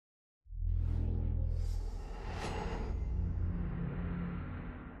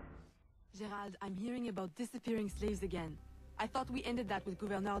Gerald, I'm hearing about disappearing slaves again. I thought we ended that with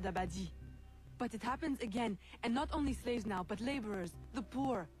Gouverneur d'Abadie. But it happens again, and not only slaves now, but laborers, the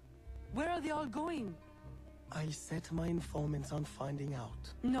poor. Where are they all going? I'll set my informants on finding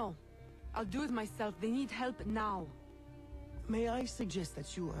out. No. I'll do it myself. They need help now. May I suggest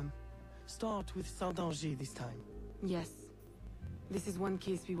that you, start with Sardanger this time? Yes. This is one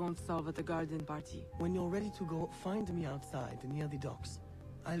case we won't solve at the garden party. When you're ready to go, find me outside, near the docks.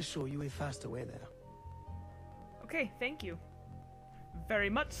 I'll show you a faster way there. Okay, thank you. Very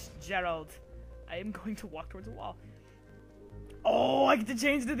much, Gerald. I am going to walk towards a wall. Oh, I get to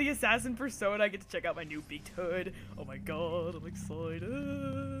change to the assassin persona. I get to check out my new beaked hood. Oh my god, I'm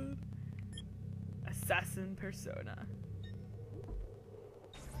excited. Assassin persona.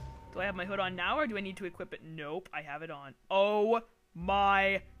 Do I have my hood on now, or do I need to equip it? Nope, I have it on. Oh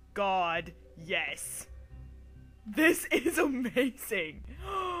my god, yes. This is amazing.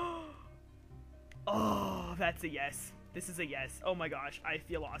 Oh, that's a yes. This is a yes. Oh my gosh, I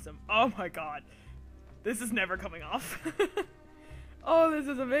feel awesome. Oh my god. This is never coming off. Oh, this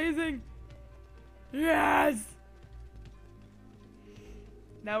is amazing. Yes!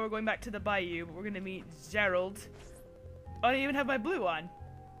 Now we're going back to the bayou, but we're gonna meet Gerald. Oh, I don't even have my blue on.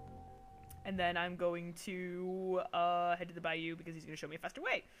 And then I'm going to head to the bayou because he's gonna show me a faster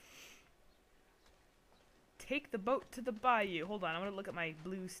way. Take the boat to the bayou. Hold on, I'm gonna look at my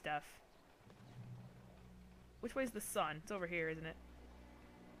blue stuff. Which way's the sun? It's over here, isn't it?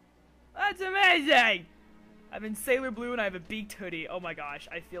 That's amazing! I'm in sailor blue and I have a beaked hoodie. Oh my gosh,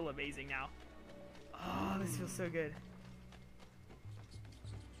 I feel amazing now. Oh, this feels so good.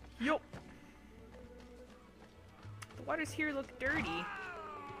 Yo! The waters here look dirty.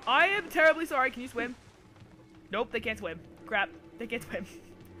 I am terribly sorry. Can you swim? Nope, they can't swim. Crap, they can't swim.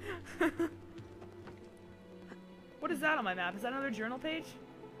 What is that on my map? Is that another journal page?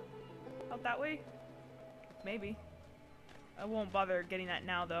 Out that way? Maybe. I won't bother getting that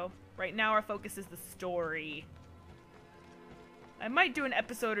now, though. Right now, our focus is the story. I might do an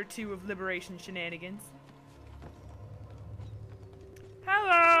episode or two of Liberation shenanigans.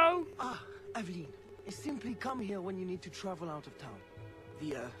 Hello! Ah, Aveline. Simply come here when you need to travel out of town.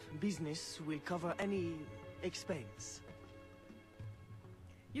 The, business will cover any expense.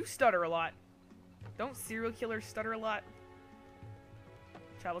 You stutter a lot. Don't serial killers stutter a lot?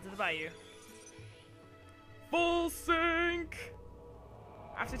 Travel to the bayou. Full sync!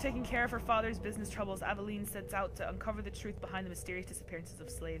 After taking care of her father's business troubles, Aveline sets out to uncover the truth behind the mysterious disappearances of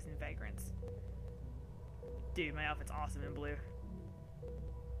slaves and vagrants. Dude, my outfit's awesome in blue.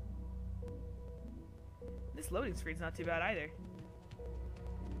 This loading screen's not too bad either.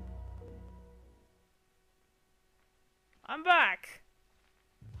 I'm back!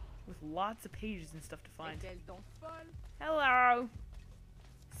 With lots of pages and stuff to find. Hello!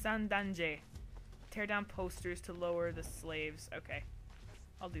 Sandanger. Tear down posters to lower the slaves. Okay.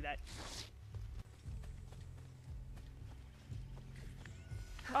 I'll do that.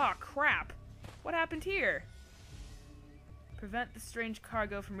 Oh, crap! What happened here? Prevent the strange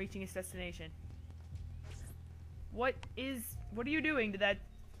cargo from reaching its destination. What are you doing to that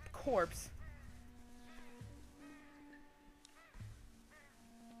corpse?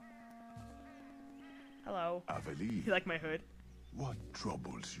 Hello. Aveline. You like my hood? What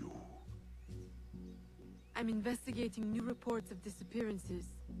troubles you? I'm investigating new reports of disappearances.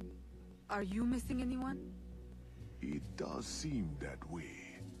 Are you missing anyone? It does seem that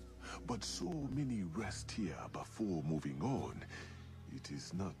way. But so many rest here before moving on. It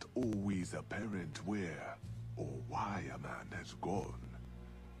is not always apparent where or why a man has gone.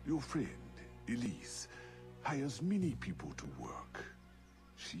 Your friend, Elise, hires many people to work.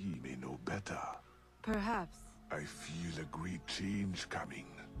 She may know better. Perhaps. I feel a great change coming.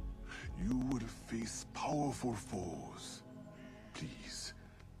 You will face powerful foes. Please,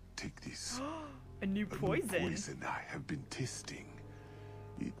 take this. A new poison. A new poison I have been testing.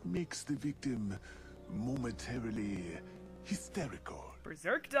 It makes the victim momentarily hysterical.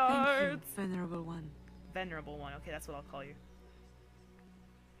 Berserk Thank you, darts! venerable one. Venerable one. Okay, that's what I'll call you.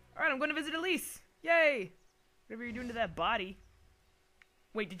 Alright, I'm going to visit Elise. Yay! Whatever you're doing to that body.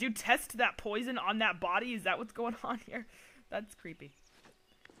 Wait, did you test that poison on that body? Is that what's going on here? That's creepy.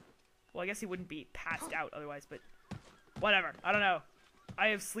 Well, I guess he wouldn't be passed out otherwise, but whatever. I don't know. I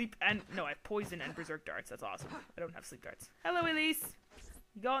have sleep and... No, I have poison and berserk darts. That's awesome. I don't have sleep darts. Hello, Elise.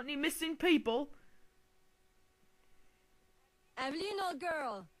 You got any missing people? Aveline, old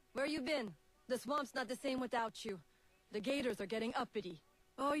girl. Where you been? The swamp's not the same without you. The gators are getting uppity.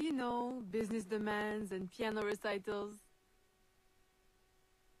 Oh, you know, business demands and piano recitals.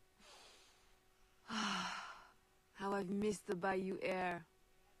 How I've missed the bayou air.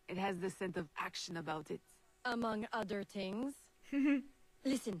 It has the scent of action about it. Among other things.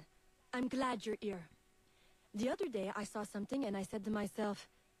 Listen, I'm glad you're here. The other day I saw something and I said to myself,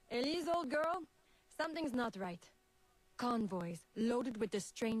 Elise, old girl, something's not right. Convoys loaded with the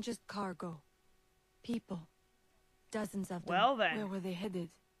strangest cargo. People. Dozens of them. Well then. Where were they headed?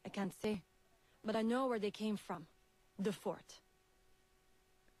 I can't say. But I know where they came from. The fort.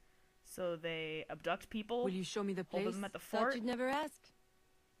 So they abduct people, Will you show me the place? hold them at the Thought fort. you'd never ask.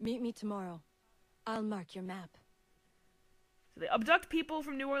 Meet me tomorrow. I'll mark your map. So they abduct people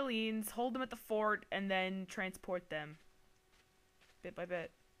from New Orleans, hold them at the fort, and then transport them. Bit by bit.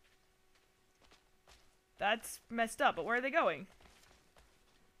 That's messed up, but where are they going?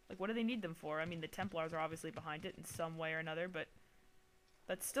 Like, what do they need them for? I mean, the Templars are obviously behind it in some way or another, but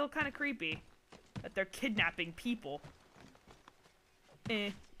that's still kind of creepy that they're kidnapping people.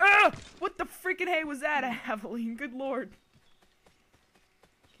 Ah! What the freaking hay was that, Aveline? Good lord.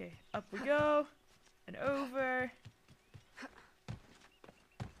 Okay, up we go. And over.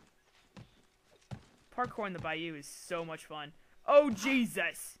 Parkour in the bayou is so much fun. Oh,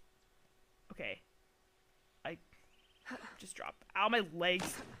 Jesus! Okay. I just dropped. Ow, my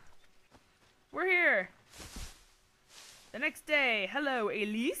legs. We're here. The next day. Hello,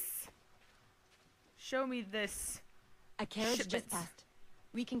 Elise. Show me this. A carriage Shipment. just passed.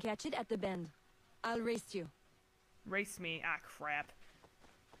 We can catch it at the bend. I'll race you. Race me. Ah, crap.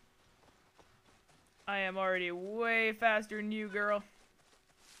 I am already way faster than you, girl.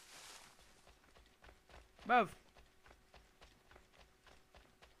 Move.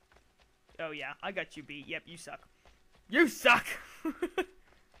 Oh, yeah. I got you beat. Yep, you suck. You suck!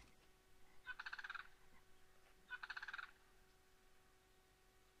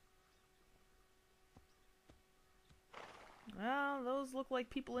 Well, those look like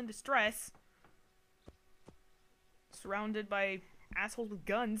people in distress. Surrounded by assholes with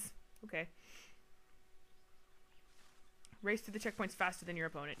guns. Okay. Race through the checkpoints faster than your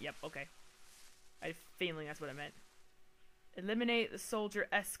opponent. Yep, okay. I had a feeling that's what I meant. Eliminate the soldier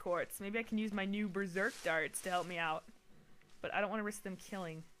escorts. Maybe I can use my new berserk darts to help me out. But I don't want to risk them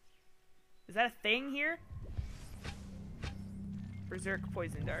killing. Is that a thing here? Berserk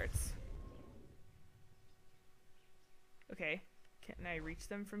poison darts. Okay. Can I reach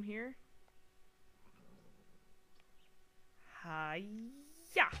them from here?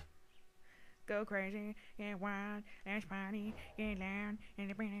 Hi-ya! Go crazy, get wild, let's party, get loud,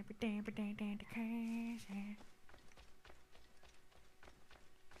 and pretend crazy.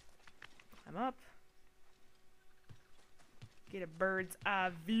 I'm up. Get a bird's eye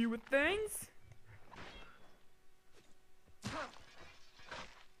view of things.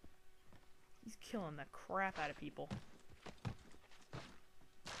 He's killing the crap out of people.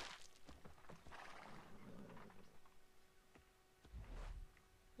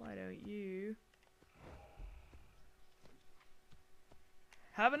 Why don't you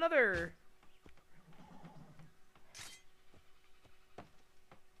have another?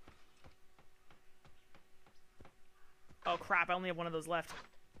 Oh crap, I only have one of those left.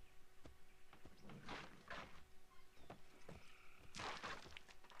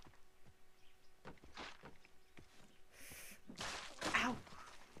 Ow!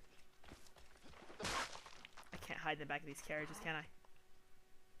 I can't hide in the back of these carriages, can I?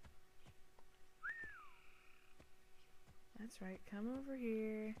 That's right, come over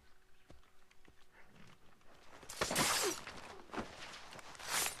here.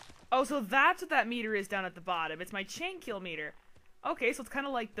 Oh, so that's what that meter is down at the bottom. It's my chain kill meter. Okay, so it's kind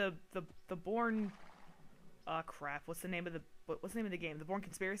of like the Bourne. Oh crap! What's the name of the game? The Bourne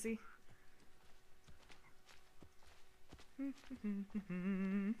Conspiracy.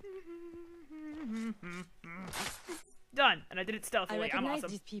 Done, and I did it I stealthily. I'm recognize awesome.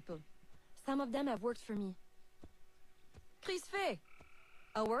 these people. Some of them have worked for me. Crisfé!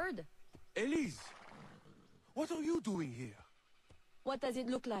 A word? Elise! What are you doing here? What does it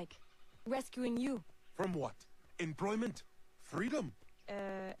look like? Rescuing you. From what? Employment? Freedom?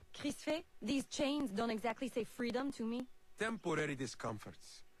 Crisfé, these chains don't exactly say freedom to me. Temporary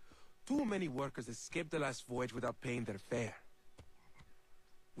discomforts. Too many workers escaped the last voyage without paying their fare.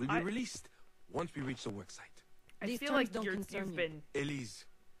 We'll be released once we reach the worksite. I These feel terms like don't you've concern you. been Elise,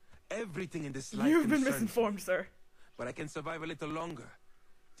 everything in this life you've been concerns me, misinformed, sir. but I can survive a little longer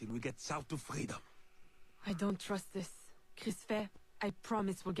till we get south to freedom. I don't trust this. Crisfé, I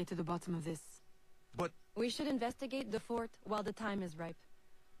promise we'll get to the bottom of this. But We should investigate the fort while the time is ripe.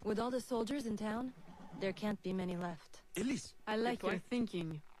 With all the soldiers in town, there can't be many left. Elise, I like your point.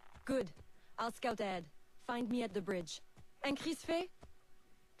 thinking. Good. I'll scout ahead. Find me at the bridge. And Crisfé?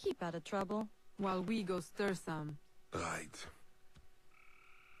 Keep out of trouble. While we go stir some. right.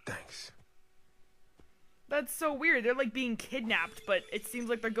 thanks. That's so weird. They're like being kidnapped, but it seems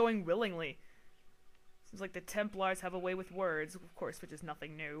like they're going willingly. Seems like the Templars have a way with words, of course, which is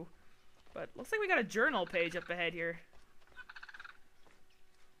nothing new. But looks like we got a journal page up ahead here.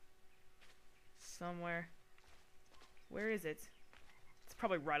 Somewhere. Where is it? It's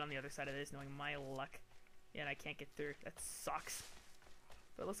probably right on the other side of this, knowing my luck. Yeah, and I can't get through. That sucks.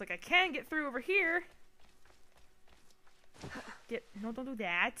 But it looks like I can get through over here. No, don't do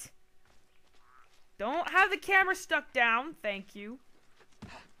that. Don't have the camera stuck down. Thank you.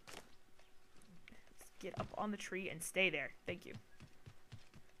 Let's get up on the tree and stay there. Thank you.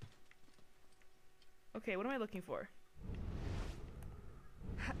 Okay, what am I looking for?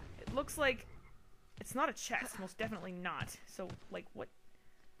 It looks like it's not a chest. Most definitely not. So, like, what?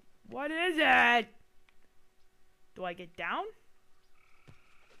 What is it? Do I get down?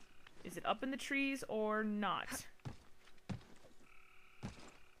 Is it up in the trees or not?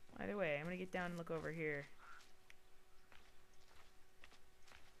 Either way, I'm gonna get down and look over here.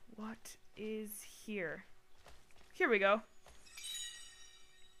 What is here? Here we go.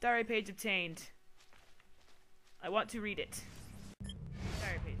 Diary page obtained. I want to read it.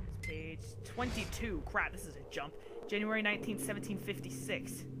 Diary page 22. Crap, this is a jump. January 19th,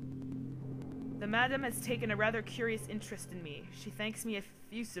 1756. The madam has taken a rather curious interest in me. She thanks me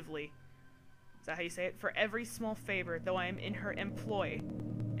effusively. Is that how you say it? For every small favor, though I am in her employ.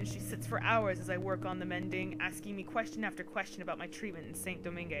 And she sits for hours as I work on the mending, asking me question after question about my treatment in Saint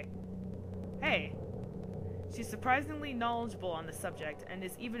Domingue. Hey! She's surprisingly knowledgeable on the subject, and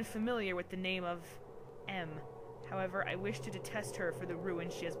is even familiar with the name of M. However, I wish to detest her for the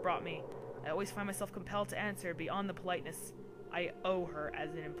ruin she has brought me. I always find myself compelled to answer beyond the politeness I owe her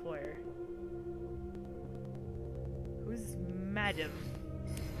as an employer. Who's Madam?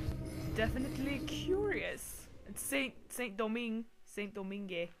 Definitely curious. And Saint Domingue,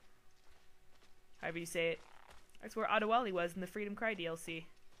 however you say it. That's where Adewale was in the Freedom Cry DLC.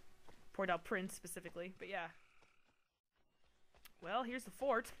 Port au Prince specifically, but yeah. Well, here's the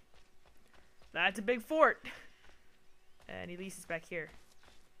fort. That's a big fort. And Elise is back here.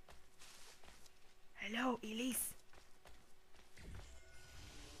 Hello, Elise.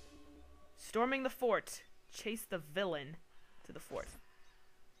 Storming the fort. Chase the villain to the fort.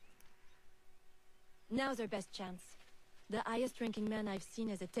 Now's our best chance. The highest-ranking man I've seen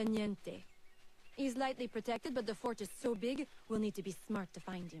is a teniente. He's lightly protected, but the fort is so big, we'll need to be smart to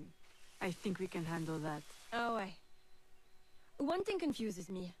find him. I think we can handle that. Oh, aye. One thing confuses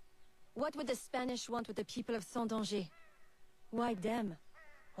me. What would the Spanish want with the people of Saint-Danger? Why them?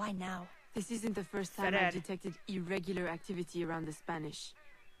 Why now? This isn't the first time I've detected irregular activity around the Spanish.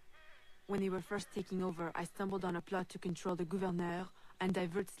 When they were first taking over, I stumbled on a plot to control the gouverneur and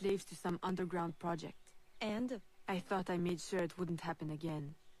divert slaves to some underground project. And? I thought I made sure it wouldn't happen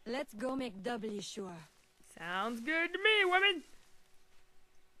again. Let's go make doubly sure. Sounds good to me, women!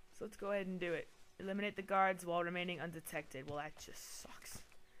 So let's go ahead and do it. Eliminate the guards while remaining undetected. Well, that just sucks.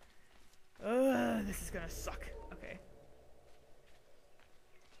 Ugh, this is gonna suck. Okay.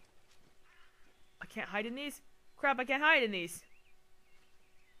 I can't hide in these? Crap, I can't hide in these.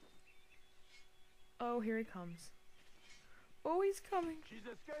 Oh, here he comes. Oh, he's coming. She's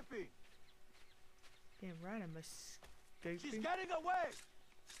escaping. Damn right, I'm escaping. She's getting away.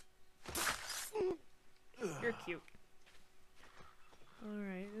 You're cute.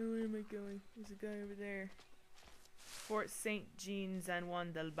 Alright, where am I going? There's a guy over there. Fort Saint Jean San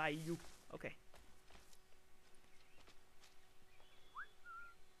Juan del Bayou. Okay.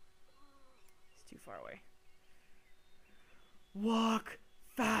 It's too far away. Walk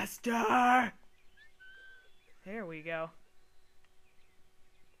faster! There we go.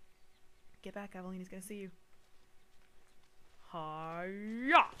 Get back, Evelina's gonna see you.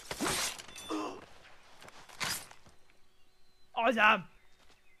 Hiya! Awesome!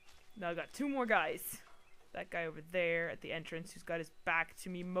 Now I got two more guys. That guy over there at the entrance who's got his back to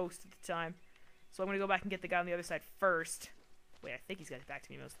me most of the time. So I'm gonna go back and get the guy on the other side first. Wait, I think he's got his back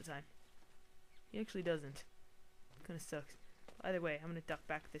to me most of the time. He actually doesn't. Kinda sucks. Either way, I'm gonna duck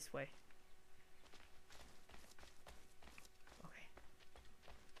back this way. Okay.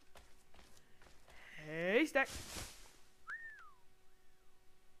 Hey, stack!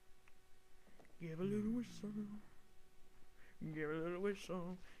 Give a little whistle. Give a little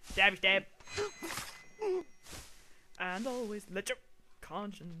whistle. Stabby stab! And always let your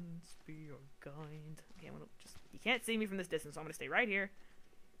conscience be your guide. Okay, I'm gonna just... You can't see me from this distance, so I'm gonna stay right here.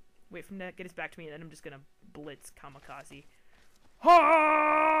 Wait for him to get his back to me, and then I'm just gonna blitz kamikaze.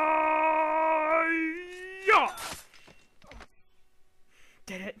 Hi-ya!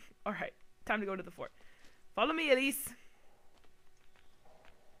 Did it. Alright, time to go to the fort. Follow me, Elise.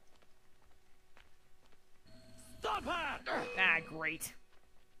 Stop her! Ah, great.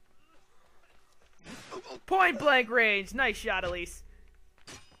 Point blank range. Nice shot, Elise.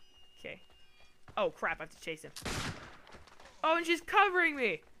 Okay. Oh, crap. I have to chase him. Oh, and she's covering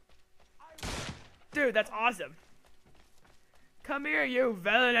me. Dude, that's awesome. Come here, you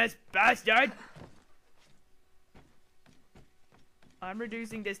villainous bastard. I'm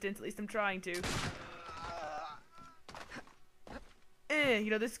reducing distance. At least I'm trying to. You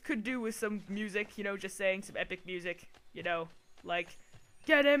know, this could do with some music. You know, just saying some epic music. You know, like,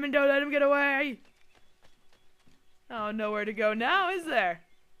 get him and don't let him get away. Oh, nowhere to go now, is there?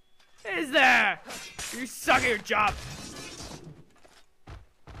 Is there? You suck at your job.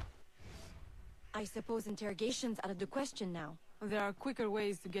 I suppose interrogation's out of the question now. There are quicker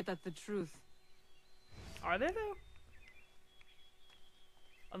ways to get at the truth. Are there, though?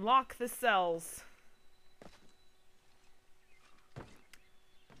 Unlock the cells.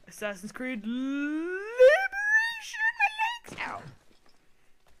 Assassin's Creed Liberation! My legs! Ow!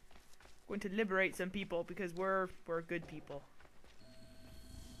 Going to liberate some people because we're good people.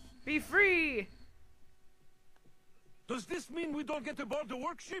 Be free! Does this mean we don't get aboard the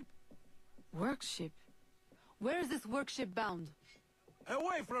workship? Workship? Where is this workship bound?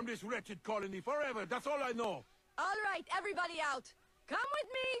 Away from this wretched colony forever, that's all I know. All right, everybody out. Come with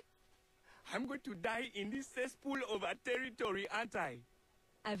me. I'm going to die in this cesspool of our territory, aren't I?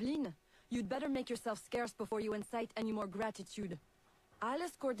 Aveline, you'd better make yourself scarce before you incite any more gratitude. I'll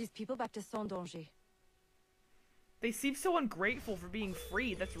escort these people back to Sans Danger. They seem so ungrateful for being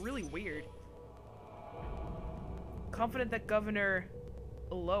free. That's really weird. Confident that Governor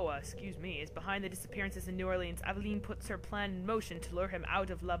Ulloa, is behind the disappearances in New Orleans, Aveline puts her plan in motion to lure him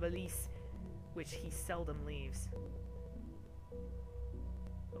out of La Balise, which he seldom leaves.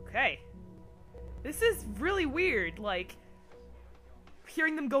 Okay. This is really weird, like,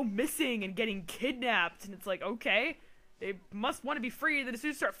 hearing them go missing and getting kidnapped, and it's like, okay, they must want to be free, then as soon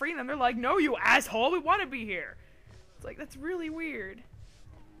as you start freeing them, they're like, no, you asshole, we want to be here. It's like, that's really weird.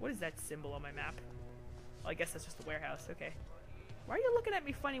 What is that symbol on my map? Well, I guess that's just the warehouse, okay. Why are you looking at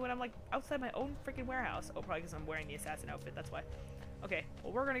me funny when I'm, like, outside my own freaking warehouse? Oh, probably because I'm wearing the assassin outfit, that's why. Okay,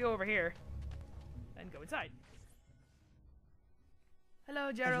 well, we're gonna go over here and go inside.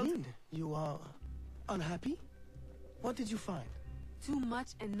 Hello, Gerald. Aveline, you are unhappy? What did you find? Too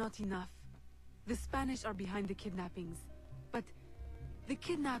much and not enough. The Spanish are behind the kidnappings, but the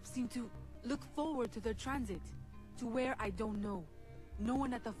kidnapped seem to look forward to their transit, to where I don't know. No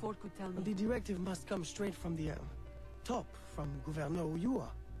one at the fort could tell me. The directive must come straight from the top, from Gouverneur Ulloa.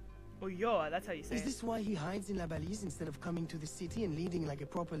 Ulloa, that's how you say Is it. this why he hides in La Balise instead of coming to the city and leading like a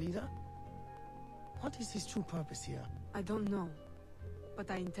proper leader? What is his true purpose here? I don't know,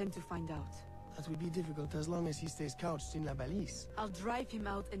 but I intend to find out. That will be difficult as long as he stays couched in La Balise. I'll drive him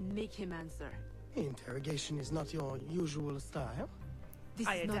out and make him answer. Interrogation is not your usual style. This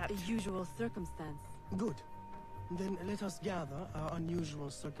I is not adapt. a usual circumstance. Good. Then let us gather our unusual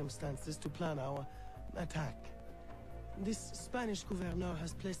circumstances to plan our attack. This Spanish gouverneur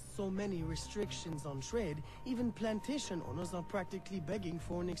has placed so many restrictions on trade, even plantation owners are practically begging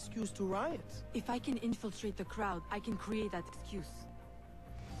for an excuse to riot. If I can infiltrate the crowd, I can create that excuse.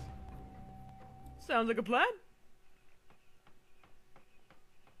 Sounds like a plan.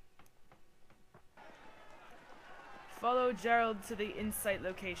 Follow Gerald to the insight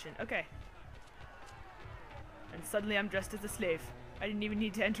location. Okay. And suddenly I'm dressed as a slave. I didn't even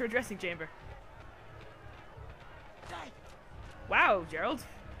need to enter a dressing chamber. Wow, Gerald.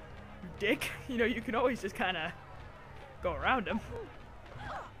 You dick. You know, you can always just kind of go around him.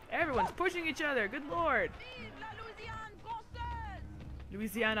 Everyone's pushing each other. Good lord.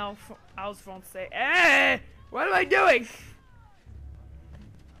 Louisiane aux Français. Eh! What am I doing?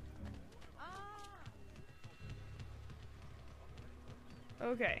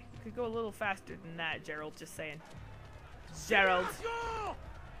 Okay. Could go a little faster than that, Gerald. Just saying. Gerald.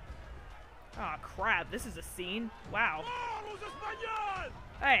 Oh crap, this is a scene. Wow.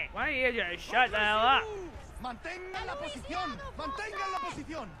 Hey, why don't you just shut the hell up?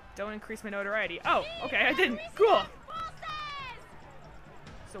 Don't increase my notoriety. Oh, okay, I didn't. Cool.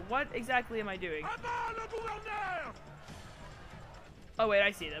 So what exactly am I doing? Oh wait,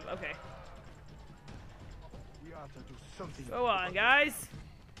 I see them. Okay. Go on, guys.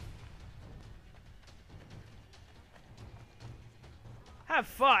 Have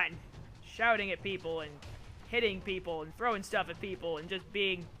fun. Shouting at people and hitting people and throwing stuff at people and just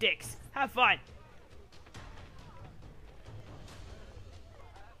being dicks. Have fun.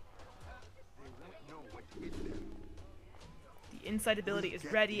 The insight ability is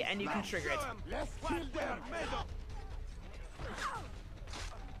ready and you can trigger it.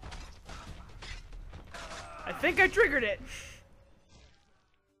 I think I triggered it.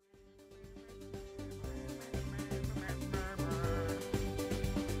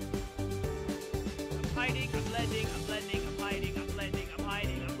 I'm hiding, I'm blending, I'm blending, I'm hiding, I'm blending, I'm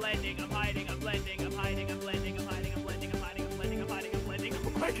hiding, I'm blending, I'm hiding, I'm blending, I'm hiding, I'm blending, I'm hiding, I'm blending, I'm hiding, I'm blending, I'm hiding, I'm blending.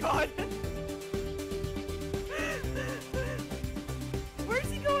 Oh my god.